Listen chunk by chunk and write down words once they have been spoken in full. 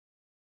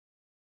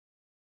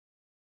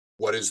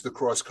What is the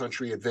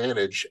cross-country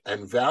advantage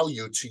and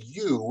value to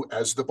you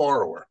as the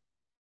borrower?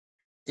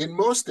 In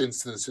most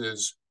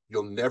instances,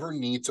 you'll never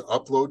need to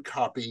upload,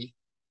 copy,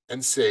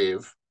 and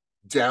save,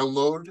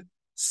 download,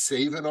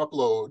 save and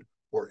upload,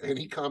 or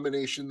any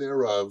combination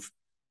thereof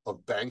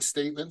of bank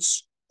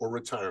statements or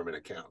retirement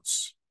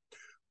accounts.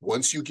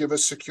 Once you give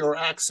us secure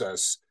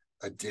access,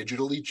 a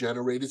digitally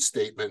generated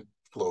statement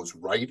flows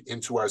right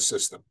into our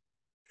system.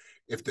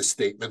 If the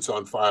statements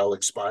on file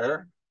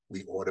expire,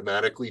 we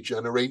automatically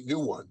generate new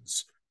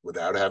ones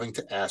without having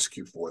to ask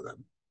you for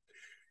them.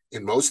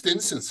 In most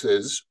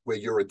instances where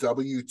you're a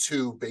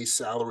W-2 base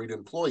salaried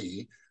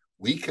employee,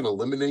 we can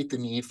eliminate the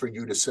need for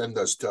you to send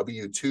us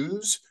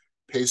W-2s,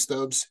 pay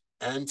stubs,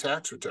 and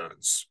tax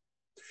returns.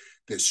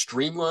 This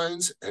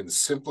streamlines and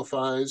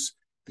simplifies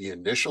the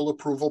initial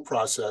approval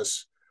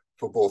process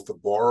for both the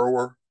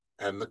borrower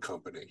and the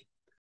company.